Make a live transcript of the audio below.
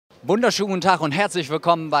Wunderschönen guten Tag und herzlich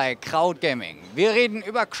willkommen bei Crowd Gaming. Wir reden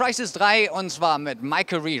über Crysis 3 und zwar mit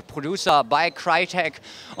Michael Reed, Producer bei Crytek.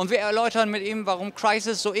 Und wir erläutern mit ihm, warum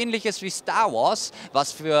Crysis so ähnlich ist wie Star Wars,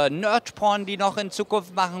 was für Nerdporn die noch in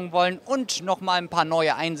Zukunft machen wollen und nochmal ein paar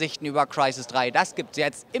neue Einsichten über Crysis 3. Das gibt's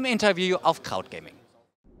jetzt im Interview auf Crowd Gaming.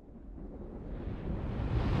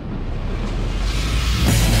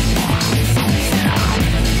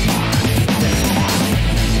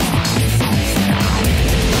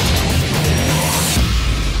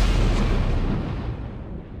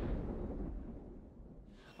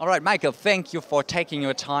 All right, Michael, thank you for taking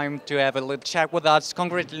your time to have a little chat with us.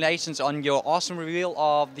 Congratulations on your awesome reveal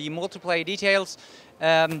of the multiplayer details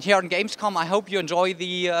here on Gamescom. I hope you enjoy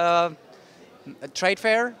the trade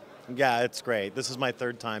fair. Yeah, it's great. This is my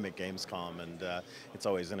third time at Gamescom, and it's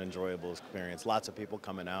always an enjoyable experience. Lots of people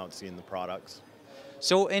coming out, seeing the products.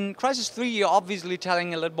 So in Crysis 3, you're obviously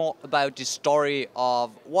telling a little more about the story of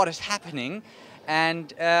what is happening,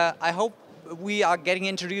 and I hope we are getting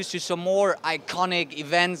introduced to some more iconic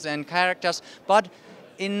events and characters, but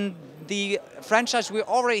in the franchise we're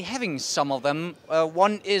already having some of them.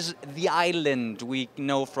 One is the island we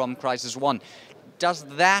know from Crysis 1. Does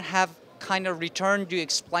that have kind of returned? Do you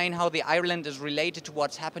explain how the island is related to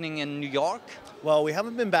what's happening in New York? Well, we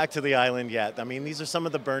haven't been back to the island yet. I mean, these are some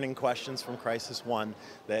of the burning questions from Crysis 1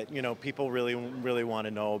 that, people really want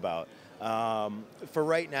to know about. For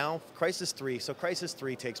right now, Crysis 3, so Crysis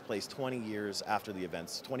 3 takes place 20 years after the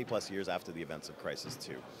events, 20 plus years after the events of Crysis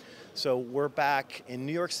 2. So we're back in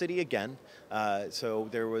New York City again. So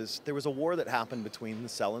there was a war that happened between the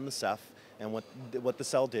Cell and the Ceph, and what the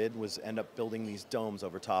Cell did was end up building these domes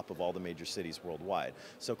over top of all the major cities worldwide.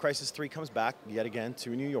 So Crysis 3 comes back yet again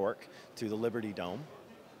to New York, to the Liberty Dome,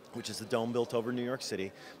 which is the dome built over New York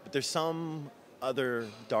City. But there's some other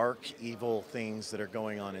dark, evil things that are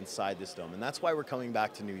going on inside this dome. And that's why we're coming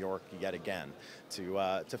back to New York yet again,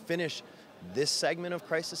 to finish this segment of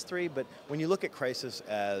Crysis 3. But when you look at Crysis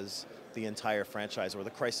as the entire franchise, or the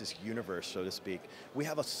Crysis universe, so to speak, we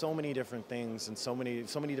have so many different things and so many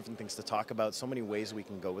different things to talk about, so many ways we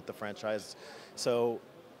can go with the franchise. So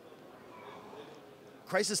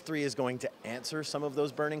Crysis 3 is going to answer some of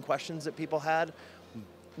those burning questions that people had.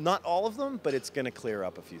 Not all of them, but it's going to clear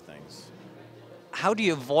up a few things. How do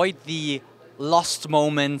you avoid the lost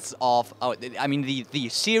moments of, the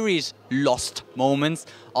series lost moments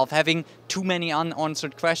of having too many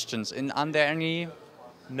unanswered questions? Are there any?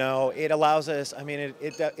 No, it allows us,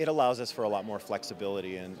 it allows us for a lot more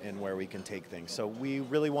flexibility in where we can take things. So we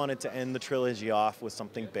really wanted to end the trilogy off with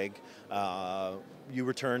something big. You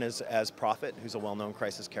return as Prophet, who's a well-known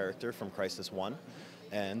Crysis character from Crysis 1.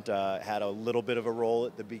 And had a little bit of a role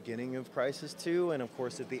at the beginning of Crysis 2, and of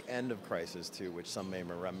course at the end of Crysis 2, which some may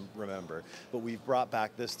remember. But we've brought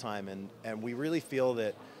back this time, and we really feel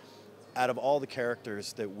that out of all the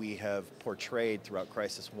characters that we have portrayed throughout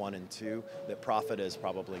Crysis 1 and 2, that Prophet is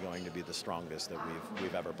probably going to be the strongest that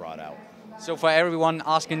we've ever brought out. So for everyone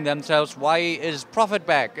asking themselves, why is Prophet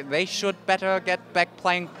back? They should better get back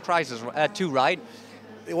playing Crysis 2, right?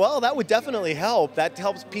 Well, that would definitely help. That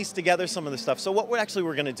helps piece together some of the stuff. So what we're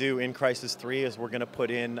going to do in Crysis 3 is we're going to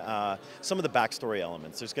put in some of the backstory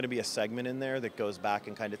elements. There's going to be a segment in there that goes back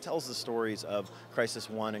and kind of tells the stories of Crysis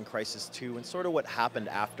 1 and Crysis 2 and sort of what happened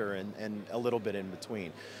after and a little bit in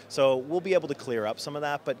between. So we'll be able to clear up some of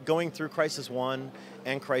that. But going through Crysis 1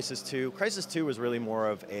 and Crysis 2 was really more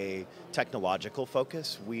of a technological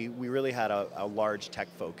focus. We really had a large tech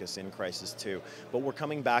focus in Crysis 2. But we're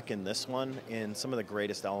coming back in this one in some of the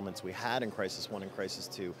greatest elements we had in Crysis 1 and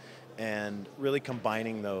Crysis 2, and really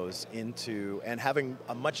combining those into, and having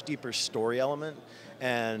a much deeper story element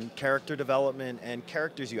and character development and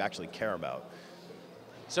characters you actually care about.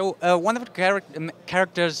 So one of the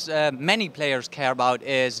characters many players care about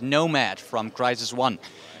is Nomad from Crysis 1.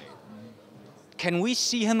 Can we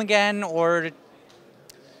see him again, or?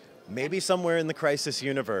 Maybe somewhere in the Crysis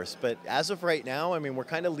universe, but as of right now, we're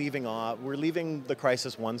kind of leaving the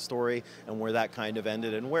Crysis 1 story and where that kind of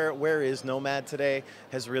ended, and where is Nomad today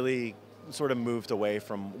has really sort of moved away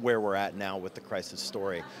from where we're at now with the Crysis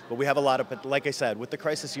story. But we have a lot of, like I said, with the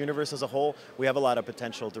Crysis universe as a whole, we have a lot of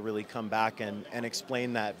potential to really come back and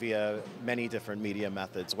explain that via many different media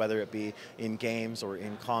methods, whether it be in games or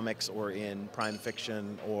in comics or in prime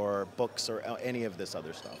fiction or books or any of this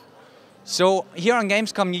other stuff. So here on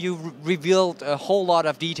Gamescom you revealed a whole lot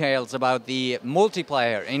of details about the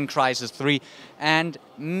multiplayer in Crysis 3, and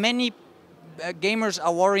many gamers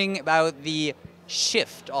are worrying about the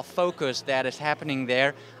shift of focus that is happening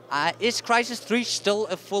there. Is Crysis 3 still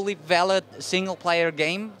a fully valid single-player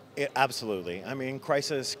game? Absolutely. I mean, the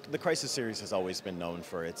Crysis series has always been known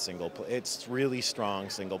for its really strong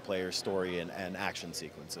single-player story and action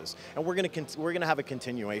sequences, and we're going to have a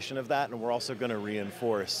continuation of that, and we're also going to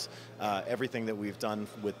reinforce everything that we've done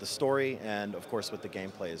with the story and, of course, with the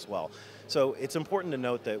gameplay as well. So it's important to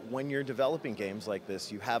note that when you're developing games like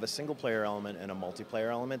this, you have a single-player element and a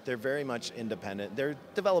multiplayer element. They're very much independent. They're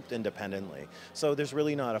developed independently, so there's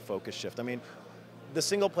really not a focus shift. I mean, the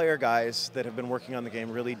single-player guys that have been working on the game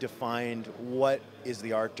really defined what is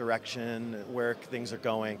the art direction, where things are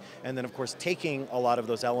going, and then of course taking a lot of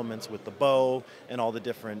those elements with the bow and all the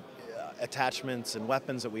different attachments and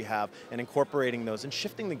weapons that we have and incorporating those and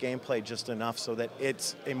shifting the gameplay just enough so that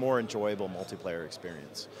it's a more enjoyable multiplayer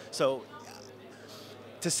experience. So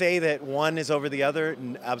to say that one is over the other,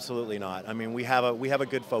 absolutely not. I mean, we have a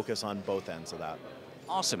good focus on both ends of that.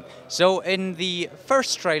 Awesome. So in the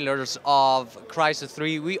first trailers of Crysis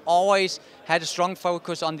 3, we always had a strong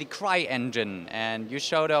focus on the Cry engine, and you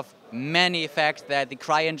showed off many effects that the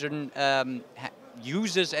Cry engine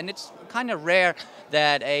uses, and it's kind of rare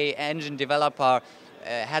that a engine developer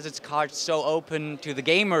has its cards so open to the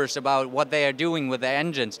gamers about what they are doing with their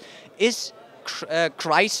engines. Is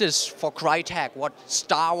Crysis for Crytek what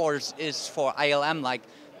Star Wars is for ILM, like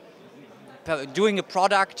doing a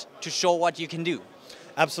product to show what you can do?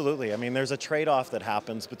 Absolutely. I mean, there's a trade-off that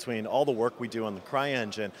happens between all the work we do on the Cry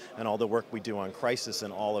engine and all the work we do on Crysis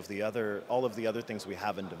and all of the other things we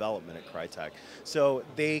have in development at Crytek. So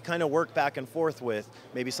they kind of work back and forth with,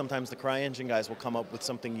 maybe sometimes the Cry engine guys will come up with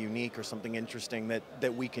something unique or something interesting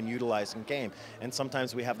that we can utilize in game. And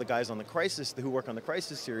sometimes we have the guys on the Crysis who work on the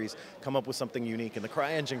Crysis series come up with something unique, and the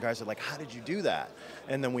Cry engine guys are like, how did you do that?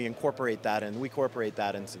 And then we incorporate that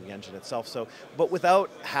into the engine itself. So, but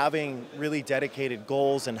without having really dedicated goals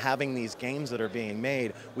and having these games that are being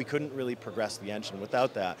made, we couldn't really progress the engine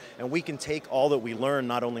without that. And we can take all that we learn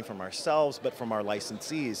not only from ourselves but from our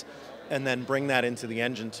licensees and then bring that into the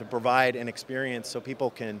engine to provide an experience so people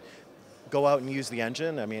can go out and use the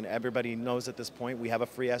engine. I mean, everybody knows at this point we have a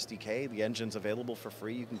free SDK. The engine's available for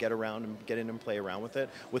free. You can get around and get in and play around with it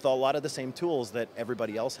with a lot of the same tools that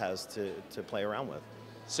everybody else has to play around with.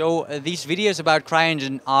 So these videos about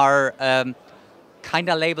CryEngine are kind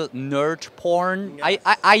of labeled nerd porn.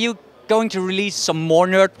 Yeah. Are you going to release some more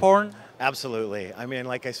nerd porn? Absolutely. I mean,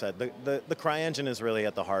 like I said, the CryEngine is really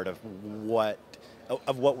at the heart of what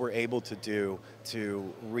we're able to do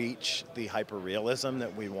to reach the hyper-realism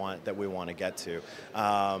that we want to get to.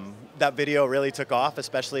 That video really took off,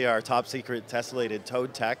 especially our top secret tessellated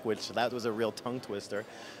Toad tech, which that was a real tongue twister.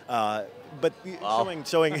 But wow.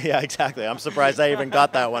 showing, yeah, exactly. I'm surprised I even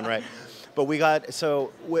got that one right. But we got,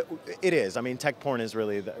 so it is. I mean, tech porn is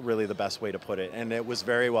really the best way to put it. And it was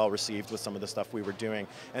very well received with some of the stuff we were doing.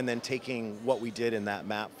 And then taking what we did in that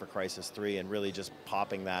map for Crysis 3 and really just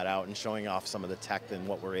popping that out and showing off some of the tech and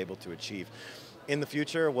what we're able to achieve. In the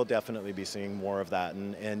future, we'll definitely be seeing more of that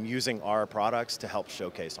and using our products to help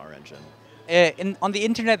showcase our engine. On the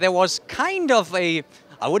internet, there was kind of I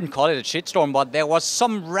wouldn't call it a shitstorm, but there was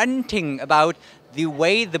some ranting about the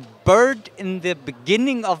way the bird in the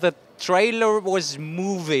beginning of the trailer was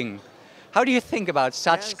moving. How do you think about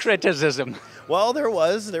such criticism? Well, there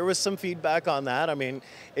was some feedback on that. I mean,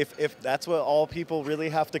 if that's what all people really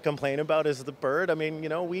have to complain about is the bird, I mean, you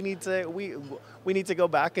know, we need to go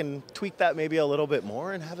back and tweak that maybe a little bit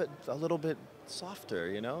more and have it a little bit softer,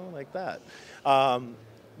 you know, like that.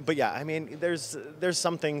 But yeah, I mean, there's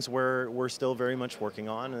some things we're still very much working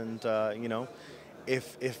on, and you know,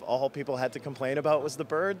 if all people had to complain about was the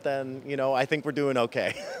bird, then, you know, I think we're doing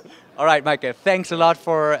okay. All right, Micah, thanks a lot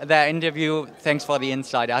for that interview. Thanks for the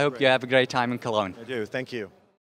insight. I hope you have a great time in Cologne. I do. Thank you.